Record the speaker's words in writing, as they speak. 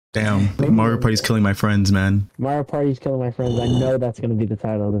Damn, Mario Party's killing my friends, man. Mario Party's killing my friends. I know that's gonna be the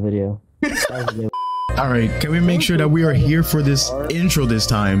title of the video. Alright, can we make sure that we are here for this intro this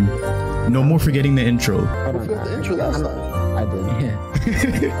time? No more forgetting the intro. I forgot the intro last time. I did.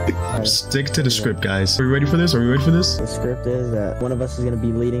 Yeah. Stick to the script, guys. Are we ready for this? Are we ready for this? The script is that one of us is gonna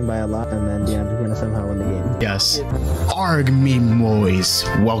be leading by a lot, and then DeAndre's gonna somehow win the game. Yes. Arg me boys.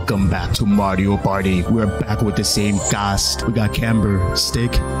 Welcome back to Mario Party. We're back with the same cast. We got Camber,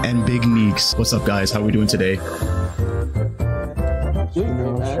 Stick, and Big Neeks. What's up, guys? How are we doing today?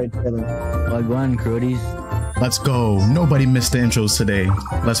 Wagwan, Crodies. Let's go. Nobody missed the intros today.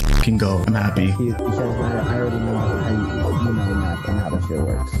 Let's fucking go. I'm happy. Because I already know how you know the map and how the shit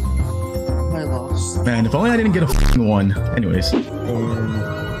works. I lost. Man, if only I didn't get a fucking one. Anyways. And that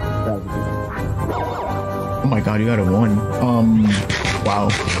was a good one. Oh my god, you got a one. Wow.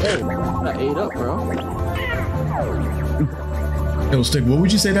 Hey, I ate up, bro. Yo, Stick, what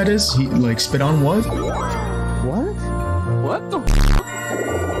would you say that is? He, like, spit on what? What? What the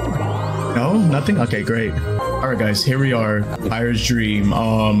No? Nothing? Okay, great. Alright, guys, here we are. Pirate's Dream.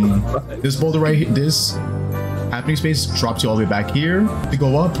 This boulder right here, this happening space drops you all the way back here. To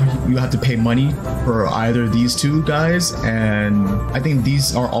go up, you have to pay money for either these two guys, and I think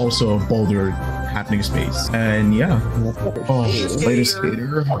these are also a boulder happening space. And yeah. Oh, latest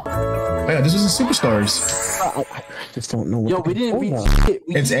skater. Oh yeah, this was the Superstars. I just don't know what. Yo, we didn't reach it.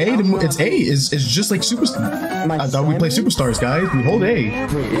 It's A. It's A. It's just like Superstars. I thought we play Superstars, guys. We hold A.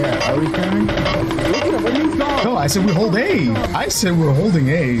 Wait, yeah, are we coming? No, I said we hold A. I said we're holding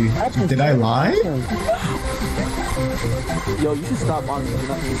A. Did I lie? Yo, you should stop on me.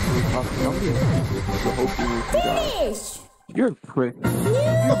 Finish! You're a prick.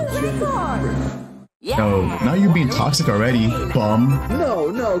 No, now you're being toxic already, bum.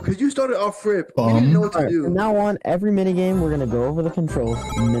 No, because you started off rip. Bum. You didn't know what to do. From now on, every minigame, we're gonna go over the controls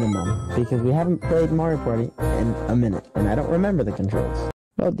minimum because we haven't played Mario Party in a minute, and I don't remember the controls.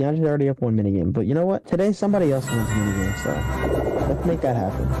 Well, DeAndre's already up one minigame, but you know what? Today, somebody else wins minigame, so let's make that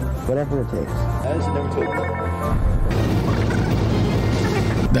happen. Whatever it takes. I just never told you.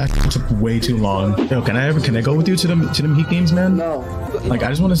 That took way too long. Yo, can I go with you to them Heat games, man? No. Like I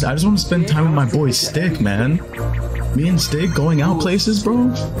just want to spend time with my boy Stick, man. Me and Stick going out places, bro.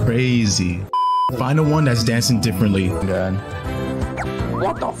 Crazy. Find a one that's dancing differently. God.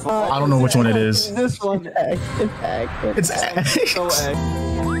 What the fuck? I don't know which one it is. This one. It's X. So X.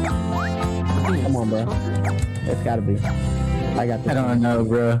 Come on, bro. It's gotta be. I got this. I don't know,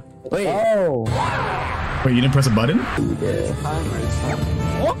 bro. Wait. Oh. Wait, you didn't press a button? Yeah.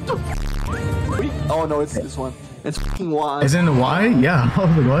 What the Wait. Oh no, it's this one. It's fucking Y. Is it in the Y? Yeah. I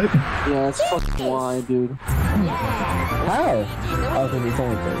was like, what? Yeah, it's fucking Y, dude. How? Oh, because it's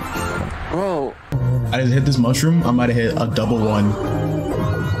only 3. Bro. I just hit this mushroom. I might have hit a double one.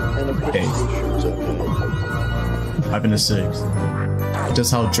 Okay. 5 and a 6.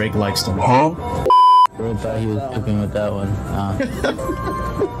 Just how Drake likes them. Huh? Bro thought he was cooking with that one.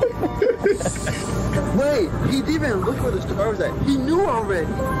 Wait, he didn't even look where the star was at. He knew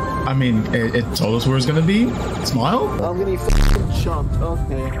already. I mean, it told us where it's gonna be. Smile? I'm gonna fucking jumped.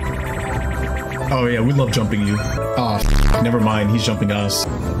 Okay. Oh yeah, we love jumping you. Oh, never mind. He's jumping us.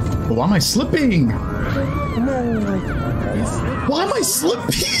 But why am I slipping? Why am I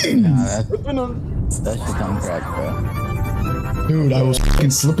slipping? That shit's on crack, bro. Dude, I was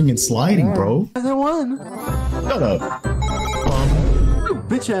fucking slipping and sliding, bro. I won. Shut up.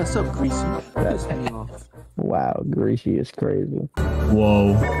 Bitch ass up, Greasy. Piss me off. Wow, Greasy is crazy.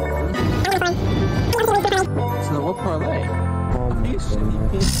 Whoa. So what parlay?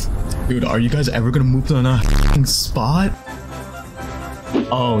 Dude, are you guys ever gonna move to another fucking spot?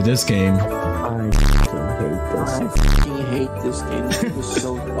 Oh, this game. I fucking hate this game. This game is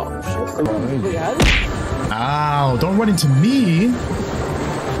so dumb shit. Ow, don't run into me.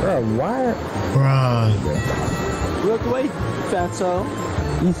 Bro, why? Bruh. Look away, fatso.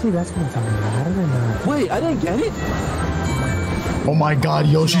 You see, that's what I'm talking about. How did I not? Wait, I didn't get it? Oh my god,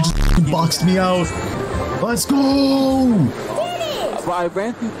 Yoshi just fucking boxed me out. Let's go! Bro, I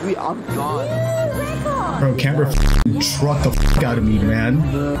ran through 3. I'm gone. Bro, Camber fucking trucked the fuck out of me, man.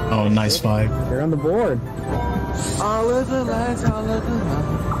 Oh, nice 5. They're on the board. All of the lights, all of the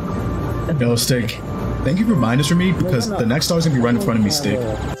lights. Yo, Stick. Thank you for reminding us for me because the next star's gonna be right in front of me, Stick.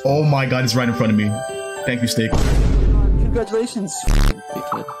 Oh my god, it's right in front of me. Thank you, Stick. Congratulations,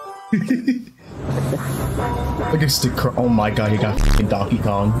 dickhead. Look at Stick. Oh my god, he got fucking Donkey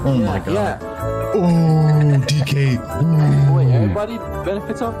Kong. Oh my god. Yeah. Oh, DK. Ooh. Wait, everybody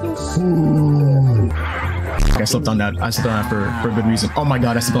benefits off this. Ooh. I slipped on that. I slipped on that for a good reason. Oh my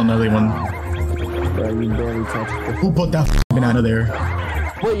god, I slipped on another one. Bro, you barely touched it. Who put that banana there?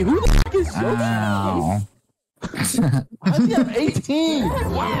 Wait, who the fuck is Yoshi? Ow. How does he have 18?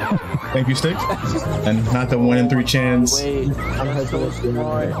 Thank you, Stick. And not the 1 in 3 chance. Wait, that's so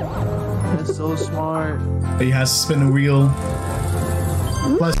smart. That's so smart. He has to spin the wheel.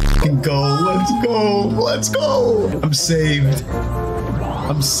 Let's fucking go. Let's go. Let's go. I'm saved.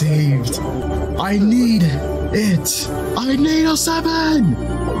 I'm saved. I need it. I need a 7.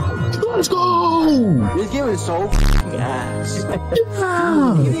 Let's go. This game is so ass.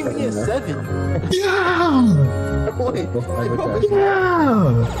 Yeah. He didn't even get a 7. Yeah. Wait,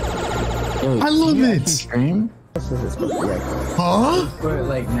 Yeah. I love it. Stream? Huh? For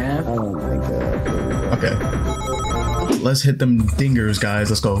like nap? Oh my god. Okay. Let's hit them dingers, guys.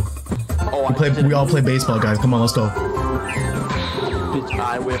 Let's go. Oh, We all play baseball, guys. Come on, let's go. bitch,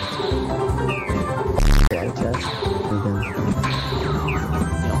 I whipped.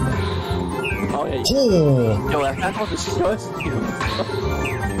 Oh, yeah. Oh. Yo, that's what this does.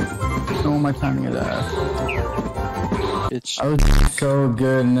 So much timing of that. Bitch. I was so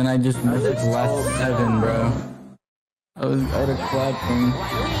good, and then I just missed the last 7, bro. I would have clapped him.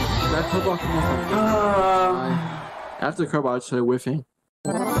 That curveball can after the curveball, I just started whiffing.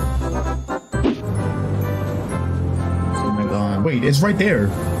 Oh my god. Wait, it's right there.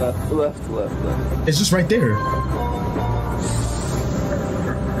 Left. It's just right there.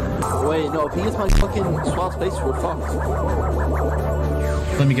 Wait, no, if he gets my fucking swap space, we're fucked.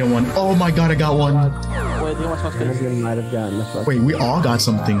 Let me get one. Oh my god, I got one. Wait, do you want swap space? We might have gotten the fuck. Wait, we all got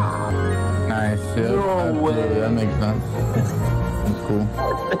something. Nice. Yeah, No absolutely. way. That makes sense. That's cool.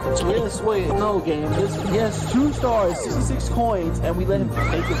 Yes, wait, no game. He has 2 stars, 66 coins, and we let him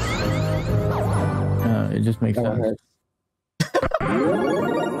take it. Yeah, it just makes sense.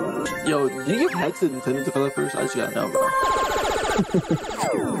 Yo, do you give heads to Nintendo developers? I just gotta know, bro.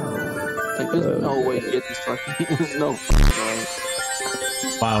 Like, there's no way you get this fucking. There's no fucking way.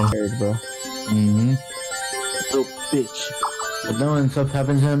 Wow. Weird, bro. Mm-hmm. Little bitch. But then when stuff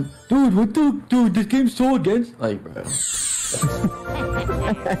happens to him, dude, this game's so against. Like, bro.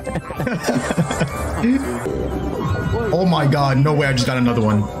 Oh my god, no way, I just got another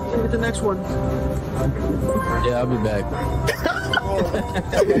one. Get the next one. Yeah, I'll be back.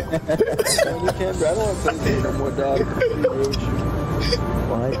 Camber, I don't want to play this no more, dog.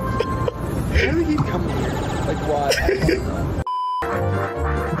 Why? Why do we keep coming here? Like, why?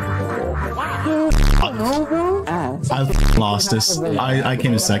 No, bro. Ass. I lost this. I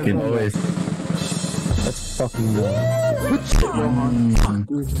came in second. Always. That's fucking dumb.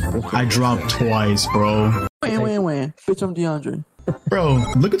 I dropped twice, bro. Wait. Bitch, I'm DeAndre. Bro,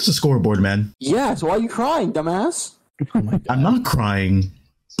 look at the scoreboard, man. Yeah, so why are you crying, dumbass? I'm not crying.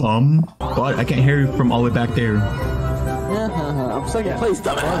 But I can't hear you from all the way back there. Yeah, I'm second place,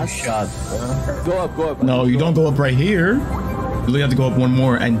 dumbass. Shots, bro. Go up. No, you don't go up right here. You really have to go up one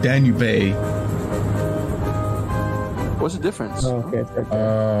more and then you pay. What's the difference? Oh, okay, it's right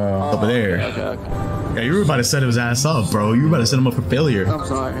there. Over there. Okay. Yeah, you were about to set his ass up, bro. You were about to set him up for failure. I'm I'm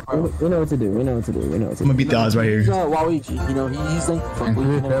sorry. We know what to do. gonna beat the odds right here. Waluigi, you know, he's like, And to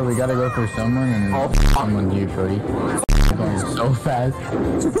be fair, we gotta go for someone, and someone you, Shorty. Going so fast.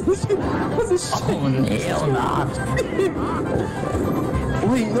 what's this shit? Oh, hell nah.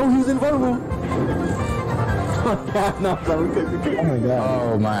 Wait, no, he was invulnerable. No, we couldn't. Oh my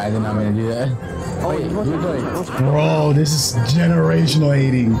god. Oh my, I did not mean to do that. Wait, who's like, Bro, this is generational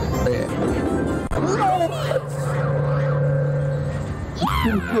hating.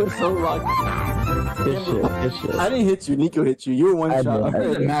 You're so lucky. Good shit. I didn't hit you. Nico hit you. You were one I shot. did. it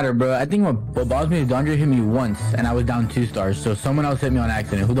doesn't matter, bro. I think what bothers me is Dondre hit me once, and I was down 2 stars, so someone else hit me on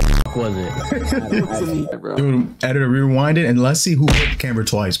accident. Who the fuck was it? To me, bro. Dude, editor, rewind it and let's see who hit Camber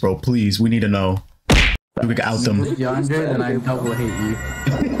twice, bro. Please, we need to know. We can out them. DeAndre, then I double hate you.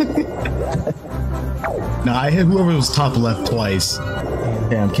 Nah, I hit whoever was top left twice.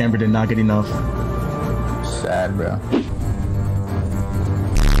 Damn, Camber did not get enough. Sad, bro.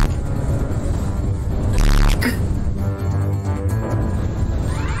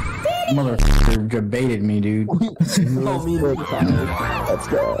 Motherfucker debated me, dude. Oh, me neither. Let's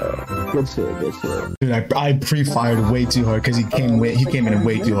go. Good shit. Dude, I pre-fired way too hard because he came in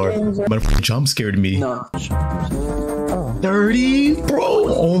way too hard. But a jump scared me. No. 30, bro.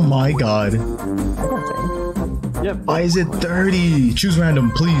 Oh my god. Yep. Why is it 30? Choose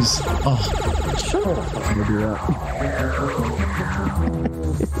random, please. Oh,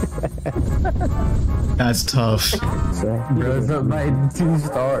 that's tough. Bro, it's up by 2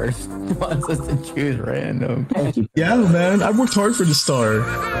 stars. Wants us to choose random. Yeah, man. I worked hard for the star.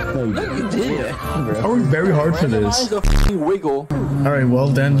 You did. I worked very hard for this. Randomize a fucking wiggle. All right, well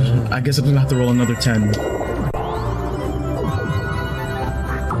then, I guess I'm gonna have to roll another 10.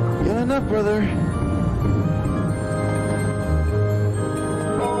 enough, brother.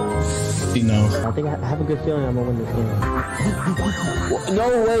 No. I think I have a good feeling I'm gonna win this game. No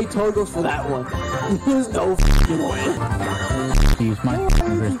way Toad goes for that one. There's no f***ing way. Use my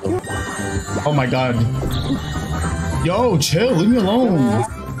crystal. Oh my god. Yo, chill. Leave me alone.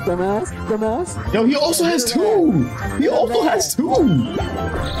 Dumbass. Yo, he also has two. He also has two.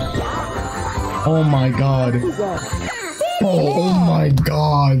 Oh my god. Oh my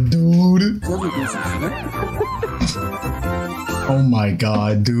god, dude. Oh my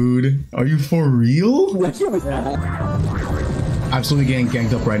god, dude. Are you for real? Absolutely getting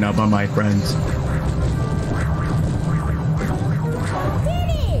ganked up right now by my friends.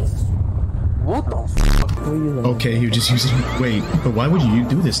 What the f***? Okay, he was just using. Wait, but why would you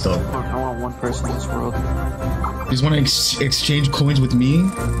do this though? I want one person in this world. You just want to exchange coins with me?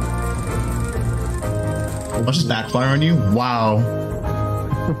 I'll just backfire on you? Wow.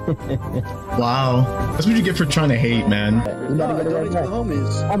 Wow. That's what you get for trying to hate, man. You better get it right back.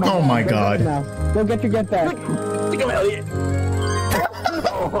 Oh my god. Go get your get back.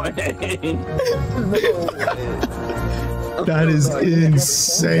 That is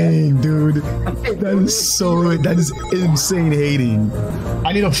insane, dude. That is insane hating.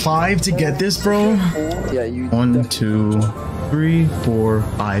 I need a 5 to get this, bro. Yeah, you. 1, 2, 3, 4,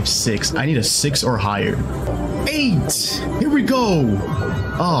 5, 6. I need a 6 or higher. 8. Here we go.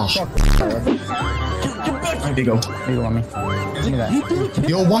 Oh. Here you go. Here you want me. Give me that.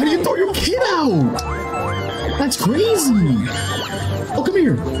 Yo, why do you throw your kid out? That's crazy. Oh, come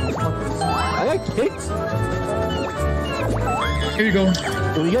here. I got kicked. Here you go.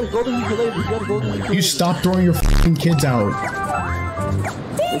 Yo, you gotta go to ukulele. You stop throwing your fucking kids out.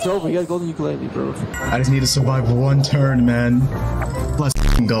 It's over. You gotta go to ukulele, bro. I just need to survive one turn, man. Let's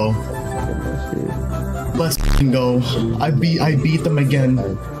fucking go. Let's fucking go. I beat them again.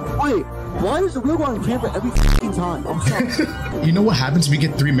 Wait, why is the wheel going camber every fucking time? I'm sorry. You know what happens if we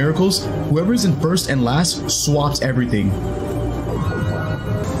get 3 miracles? Whoever's in first and last swaps everything.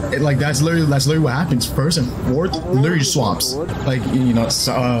 Like that's literally what happens. First and fourth literally swaps. Like you know,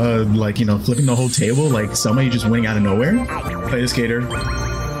 flipping the whole table. Like somebody just winning out of nowhere. Play the skater,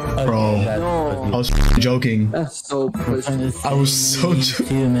 bro. No. I was joking. That's so pushing. I was so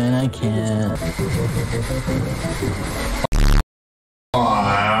joking. Man, I can't.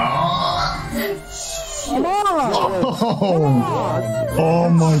 Oh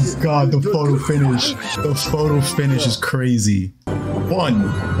my god, the photo finish. The photo finish is crazy. 1.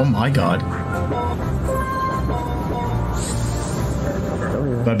 Oh my god.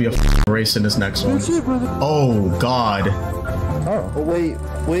 That'd be a race in this next one. Oh god. Oh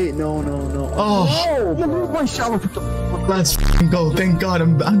wait, no. Oh, My shower. let's f***ing go. Thank god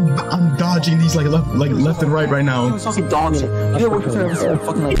I'm dodging these like left and right now. Fucking dogs. Yeah, we're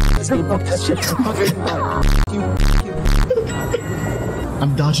fucking like.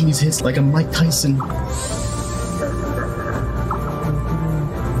 I'm dodging these hits like I'm Mike Tyson.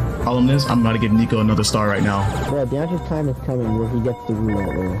 Problem is, I'm about to give Nico another star right now. Bro, DeAndre's time is coming where he gets the rule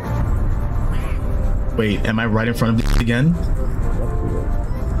that way. Wait, am I right in front of you again?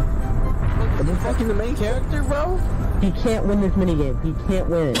 Are you fucking the main character, bro? He can't win this minigame. He can't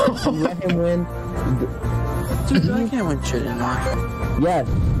win. Let him win. Dude, I can't win shit anymore. Yes,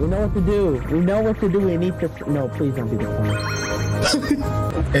 we know what to do. We know what to do. We need to. No, please don't be this one.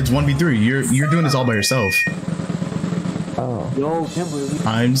 It's 1v3. You're doing this all by yourself. Oh. Yo, Camber.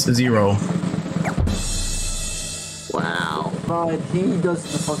 Times 0. Wow. God, he does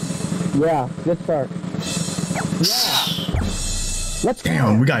the fucking. Yeah, good start. Yeah. Let's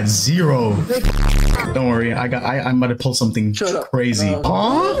Damn, we got 0. Don't worry, I'm about to pull something crazy.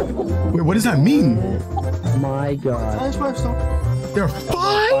 Huh? Wait, what does that mean? My god. There are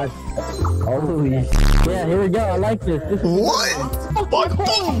 5? Oh, yeah. Yeah, here we go. I like this. This is What? What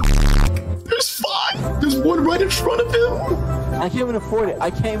the? There's 5. There's one right in front of him. I can't even afford it.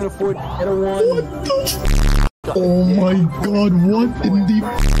 Get a one. What the? Oh my god! What in the?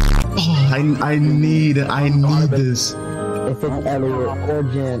 Oh, I need this. If it's Elliot or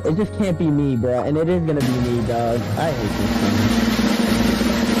Jen, it just can't be me, bro. And it is gonna be me, dog. I hate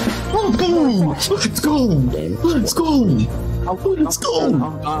Let's go! Let's go! Let's go! Let's go!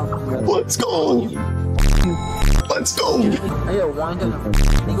 Let's go! Let's go! Hey, wind up.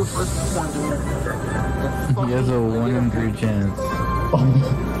 Go first. He has a 1 in 3 chance.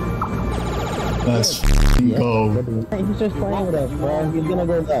 Let's go. this. He's just playing with us, bro. He's gonna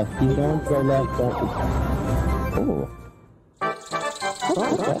go left. He's going to go left. Oh.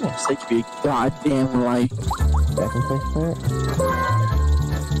 Such big goddamn life. Second place start.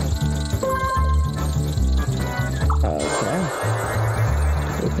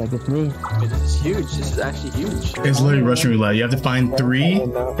 Okay. like it's me. This is huge. This is actually huge. It's literally Russian roulette. You have to find 3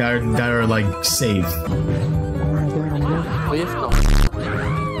 that are like safe. Oh my god, I'm good. Oh, you have to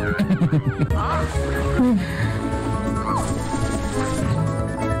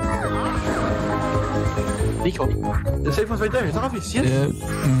Nico, the safe one's right there. It's obvious. Yes. Yep.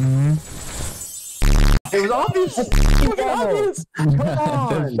 It was obvious. It was obvious. Come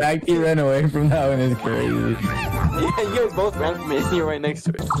on. The fact he ran away from that one is crazy. Yeah, you guys both ran from me and you're right next to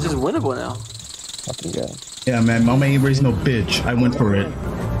it. It's just winnable now. Fucking good. Yeah, man, mama ain't raising no bitch. I went for it.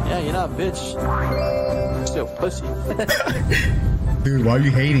 Yeah, you're not a bitch. You're still a pussy. Dude, why are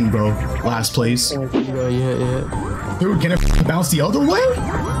you hating, bro? Last place. Yeah. Dude, can it bounce the other way?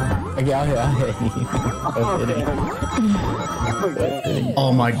 Okay, I'll hit you.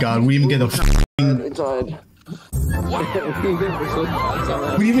 Oh my god, we even get a It's odd.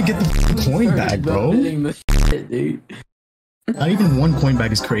 we even get the coin back, bro. The shit, dude. Not even 1 coin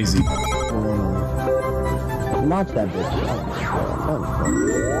back is crazy. Launch that bitch.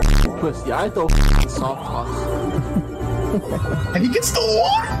 Pussy, I throw soft toss. And he gets the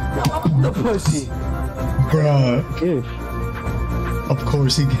one? The pussy. Bruh. Dude. Of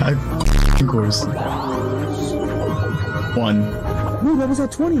course he got. Of course. 1. Dude, that was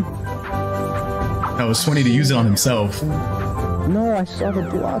at 20. That was 20 to use it on himself. No, I saw the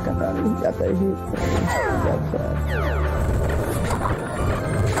block. I thought he got that hit.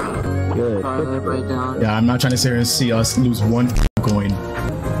 Good. Right down. Yeah, I'm not trying to sit here and see us lose 1 coin.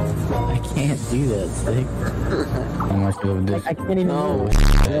 I can't do that, Stick. How much of this? I can't even No. move.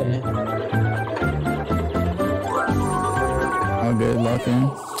 All good, lock in.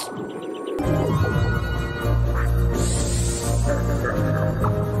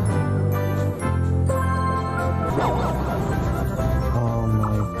 Oh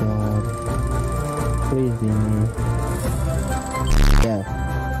my god. Please be me. Yeah.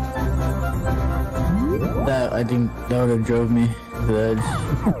 That, I think that would have drove me to the edge.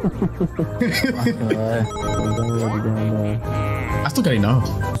 Not gonna lie. I still got enough.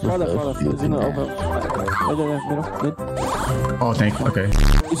 Follow. It's in the open. Right there, middle. Mid. Oh, thank you. Okay.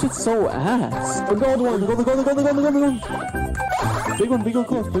 This shit's so ass. The gold one. The gold. Big one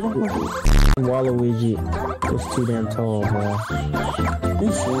close. Waluigi was too damn tall, bro.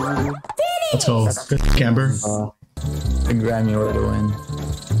 Let's go. Good, Camber. The Grammy were to win.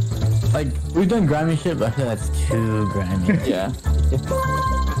 Like, we've done Grammy shit, but I feel that's too Grammy. Yeah.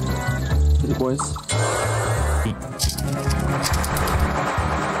 Hey, boys.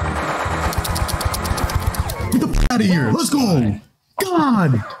 Get the f out of here. Let's go.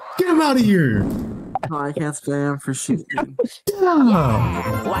 God. Get him out of here. Oh, I can't spam for shooting.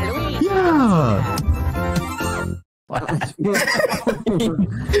 Yeah. Yeah.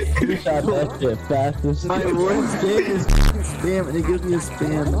 You shot that shit fastest. My worst game is spam, and it gives me a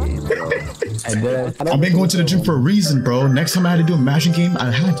spam game, bro. I did. I've been going to the gym for a reason, bro. Next time I had to do a mashing game,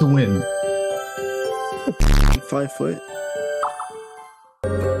 I had to win. 5 foot.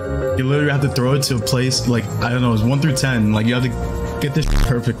 You literally have to throw it to a place, like, I don't know, it's 1 through 10. Like, you have to get this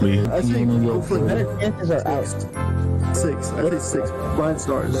perfectly. I think hopefully better. Chances are out. 6. I think 6. Blind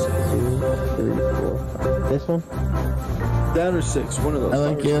stars. 2, 3, 4. This one? That or 6. One of those. I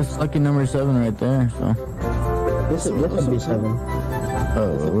like, yeah, it's lucky number 7 right there, so. This would be 7.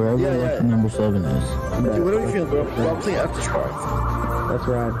 Oh, wherever lucky number 7 is. Dude, what are you feeling, bro? I'm playing after shark. That's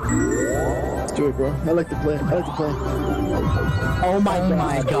right. Let's do it, bro. I like to play. Oh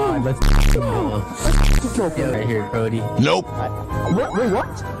my God, let's go. Right here, Cody. Nope. Wait, what?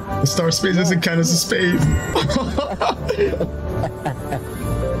 The star space isn't kind of a spade.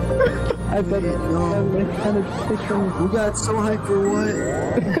 I bet We got so hyped for what?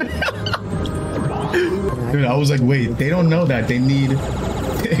 Dude, I was like, wait, they don't know that. They need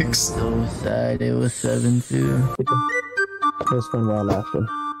picks. So sad, it was 7 too. It was fun while it lasted.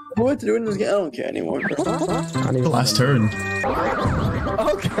 What to do in this game? I don't care anymore, bro. The last turn.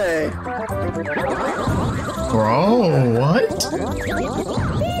 Okay. Bro, what?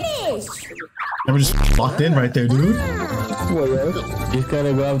 I was just locked in right there, dude. You just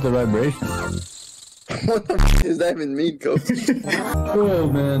gotta go up the vibration. What the f does that even mean, coach? Oh,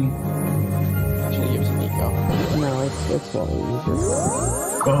 man. Should give us a Nico. No, it's Waluigi.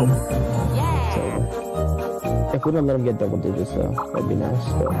 Oh. If we don't let him get double digits, though, that'd be nice.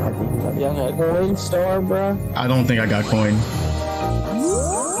 But I think we got Yeah, coin star, bro. I don't think I got coin.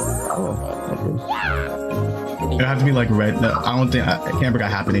 Oh, It'd have to be like red. No, I don't think Camber got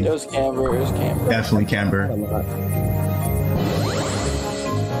happening. it was Camber. Definitely Camber.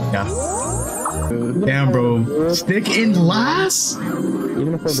 Yeah. Damn, bro. Stick in last?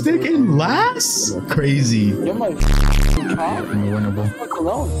 even if Stick in last? Crazy. You're my f***ing cop. Unwinnable.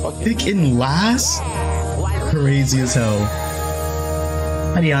 alone. Fuck it. Pick in last? Crazy as hell.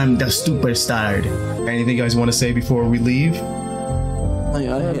 Honey, I'm the superstar. Anything you guys want to say before we leave? I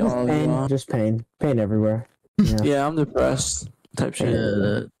hate all of you. Just pain. Pain everywhere. Yeah, I'm depressed. Type shit.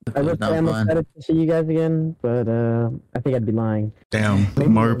 I would say I'm excited to see you guys again, but I think I'd be lying. Damn,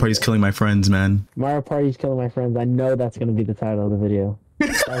 Mario Party's killing my friends, man. Mario Party's killing my friends. I know that's gonna be the title of the video.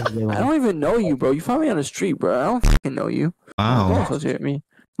 I don't even know you, bro. You found me on the street, bro. I don't fucking know you. Wow. Don't associate me.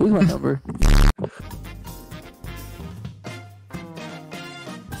 Lose my number.